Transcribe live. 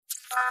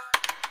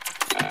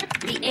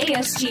The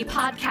ASG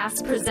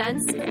podcast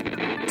presents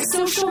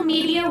Social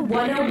Media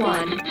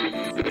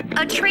 101,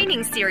 a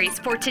training series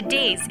for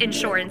today's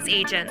insurance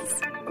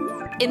agents.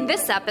 In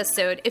this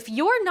episode, if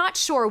you're not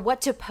sure what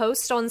to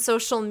post on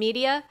social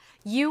media,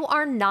 you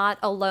are not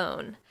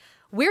alone.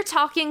 We're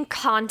talking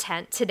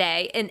content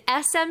today in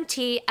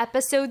SMT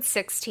episode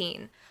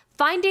 16,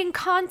 finding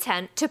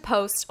content to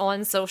post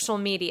on social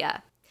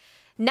media.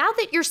 Now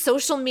that your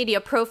social media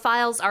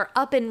profiles are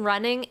up and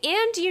running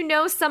and you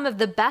know some of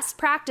the best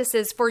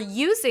practices for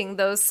using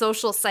those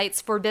social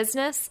sites for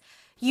business,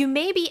 you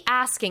may be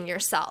asking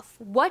yourself,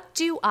 what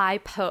do I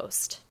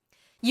post?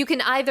 You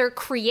can either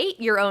create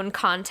your own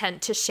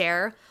content to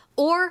share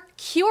or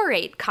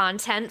curate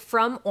content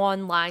from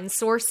online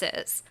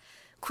sources.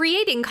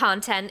 Creating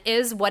content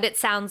is what it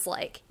sounds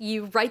like.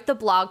 You write the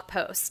blog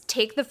post,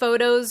 take the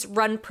photos,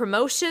 run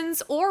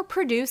promotions, or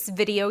produce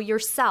video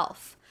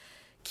yourself.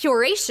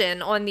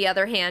 Curation, on the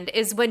other hand,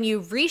 is when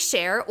you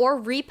reshare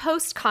or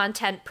repost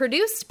content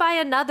produced by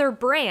another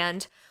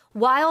brand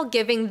while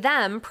giving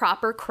them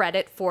proper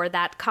credit for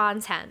that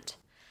content.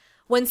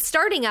 When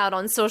starting out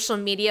on social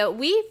media,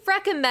 we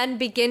recommend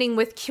beginning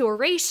with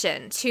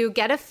curation to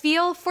get a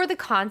feel for the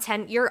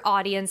content your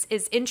audience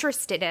is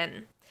interested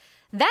in.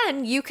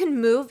 Then you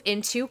can move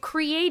into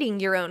creating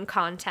your own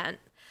content.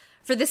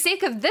 For the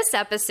sake of this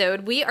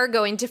episode, we are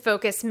going to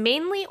focus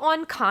mainly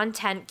on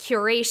content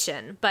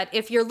curation, but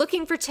if you're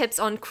looking for tips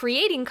on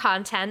creating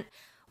content,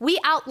 we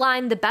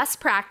outline the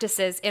best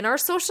practices in our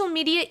social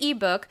media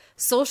ebook,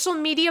 Social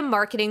Media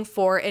Marketing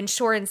for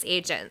Insurance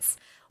Agents.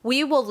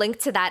 We will link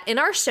to that in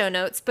our show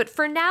notes, but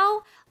for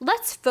now,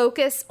 let's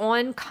focus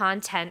on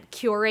content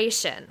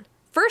curation.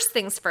 First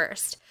things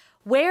first,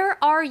 where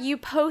are you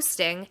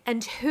posting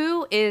and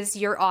who is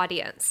your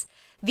audience?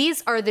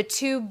 These are the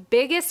two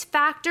biggest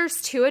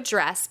factors to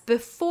address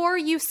before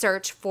you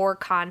search for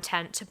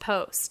content to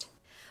post.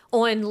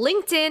 On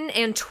LinkedIn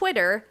and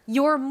Twitter,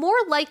 you're more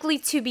likely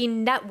to be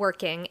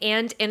networking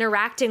and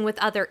interacting with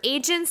other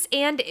agents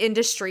and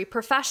industry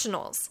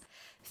professionals.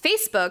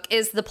 Facebook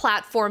is the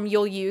platform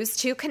you'll use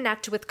to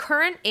connect with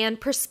current and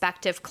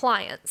prospective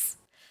clients.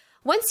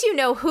 Once you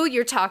know who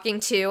you're talking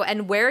to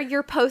and where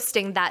you're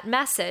posting that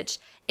message,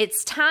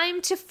 it's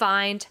time to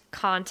find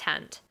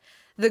content.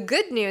 The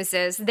good news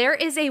is there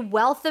is a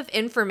wealth of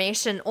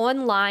information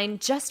online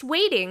just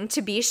waiting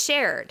to be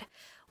shared.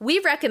 We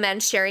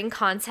recommend sharing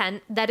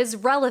content that is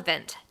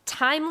relevant,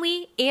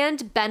 timely,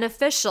 and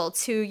beneficial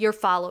to your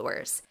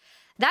followers.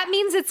 That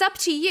means it's up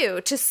to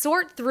you to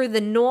sort through the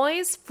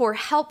noise for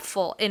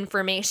helpful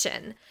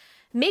information.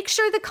 Make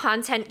sure the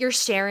content you're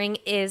sharing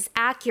is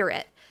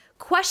accurate.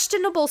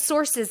 Questionable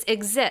sources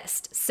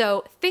exist,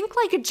 so think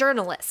like a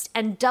journalist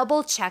and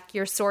double-check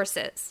your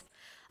sources.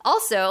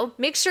 Also,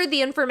 make sure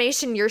the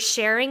information you're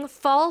sharing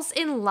falls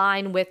in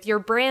line with your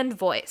brand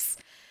voice.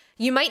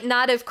 You might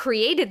not have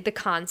created the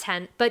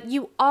content, but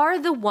you are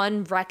the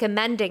one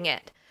recommending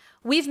it.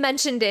 We've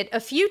mentioned it a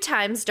few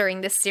times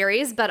during this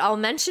series, but I'll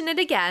mention it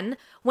again.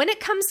 When it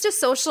comes to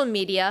social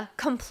media,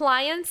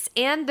 compliance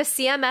and the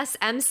CMS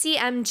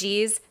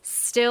MCMGs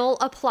still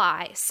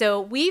apply, so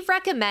we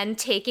recommend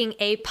taking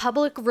a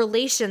public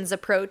relations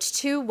approach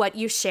to what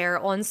you share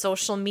on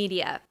social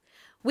media.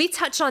 We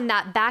touch on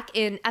that back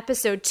in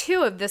episode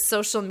 2 of this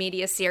social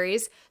media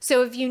series,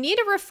 so if you need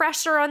a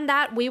refresher on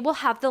that, we will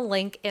have the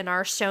link in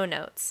our show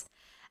notes.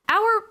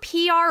 Our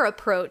PR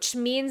approach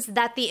means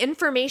that the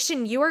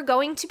information you are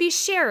going to be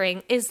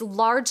sharing is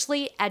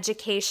largely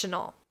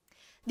educational.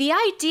 The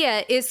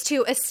idea is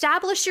to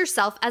establish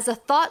yourself as a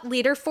thought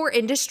leader for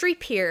industry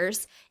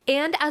peers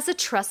and as a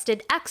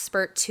trusted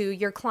expert to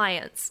your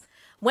clients.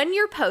 When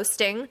you're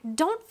posting,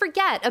 don't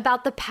forget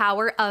about the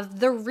power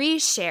of the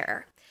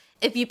reshare.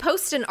 If you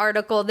post an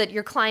article that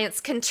your clients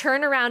can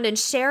turn around and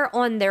share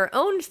on their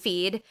own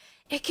feed,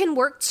 it can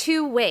work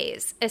two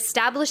ways,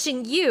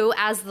 establishing you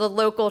as the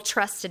local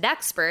trusted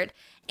expert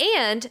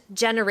and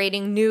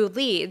generating new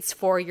leads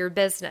for your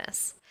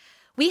business.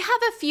 We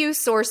have a few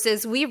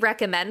sources we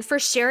recommend for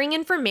sharing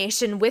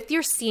information with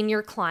your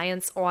senior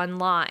clients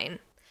online.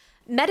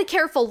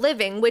 Medicareful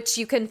Living, which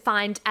you can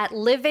find at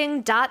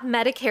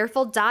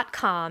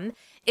living.medicareful.com,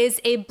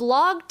 is a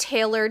blog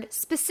tailored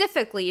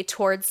specifically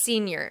towards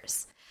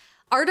seniors.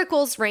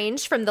 Articles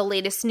range from the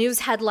latest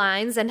news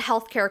headlines and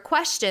healthcare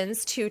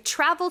questions to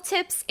travel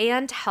tips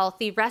and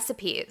healthy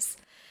recipes.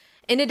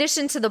 In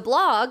addition to the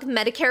blog,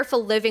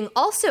 Medicareful Living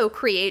also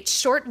creates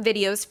short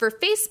videos for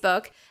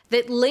Facebook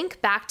that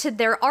link back to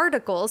their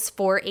articles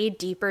for a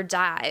deeper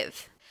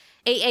dive.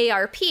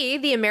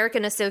 AARP, the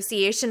American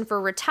Association for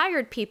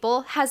Retired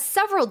People, has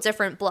several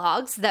different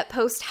blogs that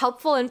post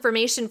helpful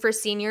information for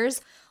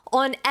seniors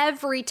on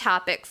every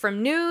topic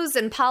from news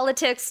and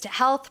politics to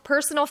health,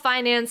 personal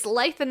finance,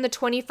 life in the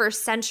 21st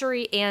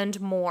century, and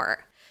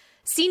more.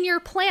 Senior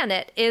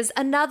Planet is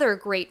another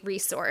great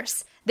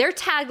resource. Their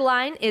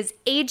tagline is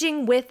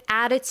Aging with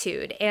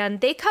Attitude, and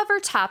they cover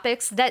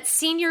topics that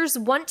seniors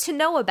want to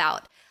know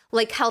about,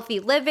 like healthy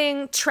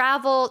living,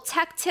 travel,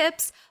 tech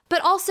tips,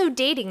 but also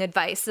dating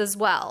advice as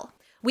well.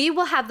 We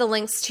will have the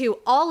links to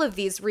all of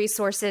these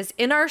resources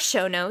in our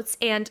show notes,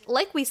 and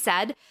like we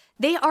said,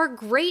 they are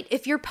great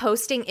if you're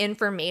posting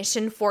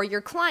information for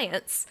your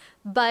clients.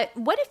 But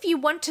what if you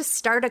want to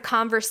start a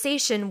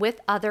conversation with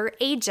other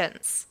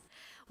agents?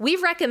 We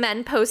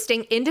recommend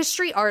posting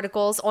industry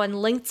articles on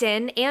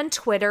LinkedIn and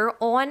Twitter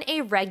on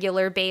a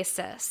regular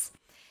basis.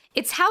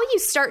 It's how you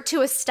start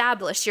to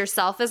establish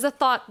yourself as a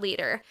thought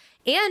leader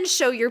and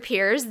show your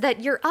peers that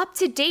you're up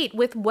to date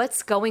with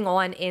what's going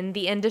on in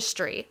the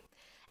industry.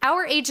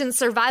 Our Agent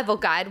Survival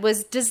Guide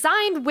was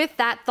designed with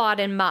that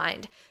thought in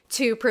mind,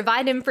 to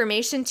provide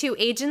information to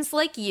agents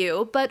like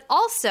you, but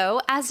also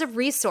as a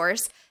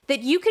resource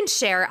that you can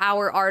share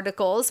our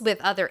articles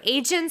with other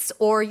agents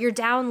or your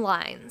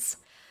downlines.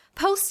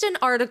 Post an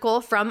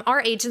article from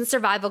our Agent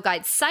Survival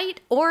Guide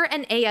site or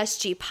an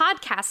ASG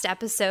podcast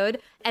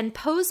episode and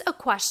pose a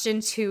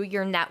question to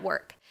your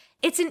network.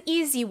 It's an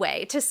easy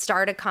way to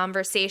start a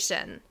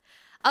conversation.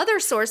 Other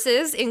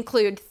sources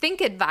include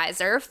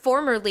ThinkAdvisor,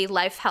 formerly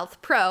Life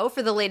Health Pro,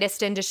 for the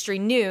latest industry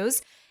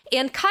news,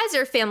 and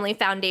Kaiser Family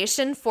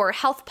Foundation for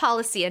health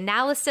policy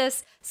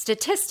analysis,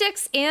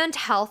 statistics, and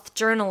health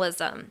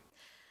journalism.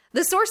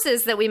 The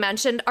sources that we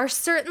mentioned are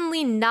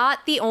certainly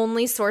not the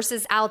only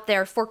sources out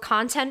there for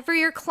content for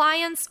your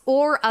clients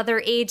or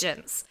other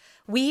agents.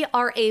 We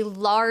are a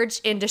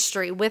large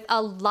industry with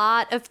a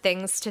lot of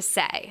things to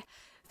say.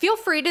 Feel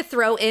free to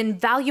throw in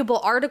valuable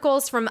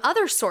articles from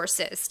other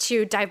sources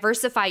to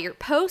diversify your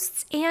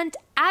posts and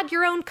add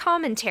your own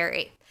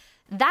commentary.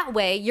 That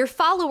way, your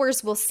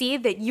followers will see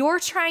that you're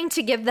trying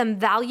to give them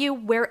value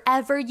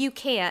wherever you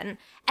can,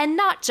 and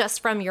not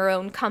just from your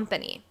own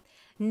company.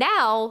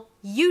 Now,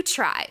 you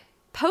try.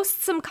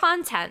 Post some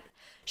content.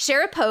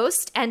 Share a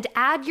post and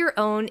add your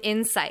own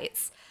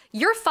insights.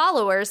 Your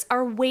followers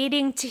are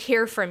waiting to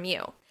hear from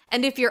you.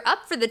 And if you're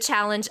up for the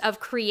challenge of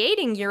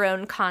creating your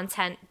own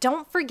content,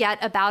 don't forget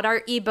about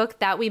our ebook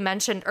that we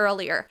mentioned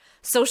earlier,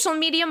 Social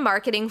Media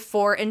Marketing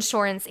for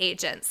Insurance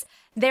Agents.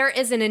 There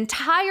is an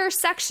entire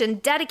section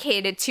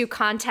dedicated to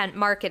content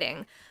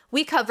marketing.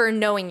 We cover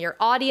knowing your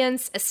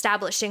audience,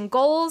 establishing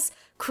goals,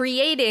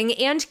 creating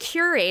and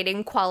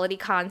curating quality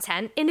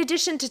content, in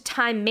addition to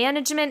time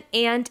management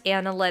and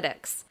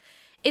analytics.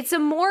 It's a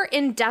more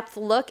in-depth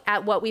look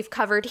at what we've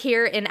covered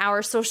here in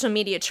our social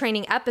media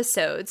training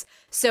episodes.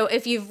 So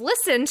if you've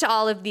listened to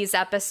all of these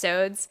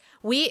episodes,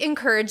 we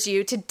encourage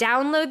you to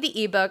download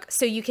the ebook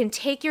so you can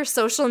take your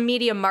social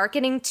media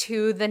marketing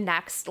to the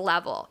next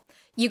level.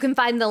 You can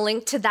find the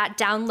link to that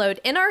download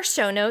in our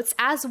show notes,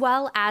 as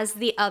well as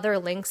the other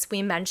links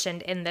we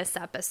mentioned in this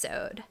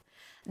episode.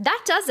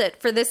 That does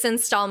it for this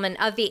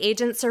installment of the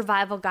Agent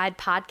Survival Guide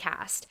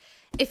podcast.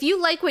 If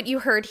you like what you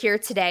heard here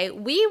today,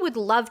 we would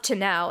love to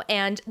know,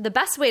 and the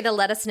best way to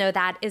let us know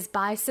that is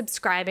by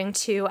subscribing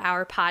to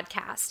our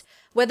podcast.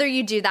 Whether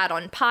you do that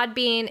on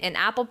Podbean, in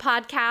Apple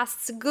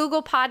Podcasts,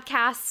 Google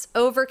Podcasts,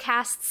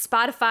 Overcast,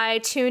 Spotify,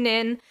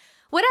 TuneIn,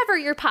 whatever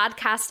your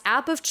podcast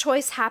app of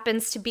choice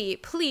happens to be,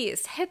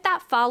 please hit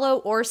that follow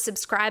or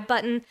subscribe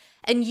button,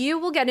 and you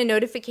will get a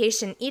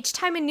notification each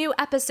time a new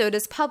episode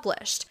is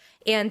published.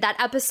 And that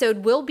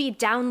episode will be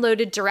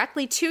downloaded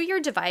directly to your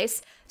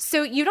device,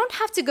 so you don't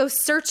have to go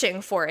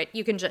searching for it.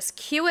 You can just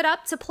queue it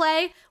up to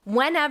play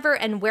whenever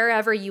and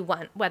wherever you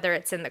want, whether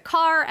it's in the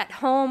car, at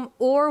home,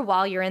 or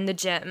while you're in the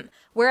gym,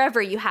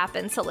 wherever you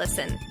happen to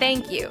listen.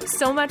 Thank you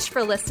so much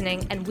for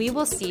listening, and we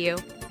will see you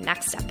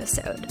next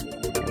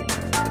episode.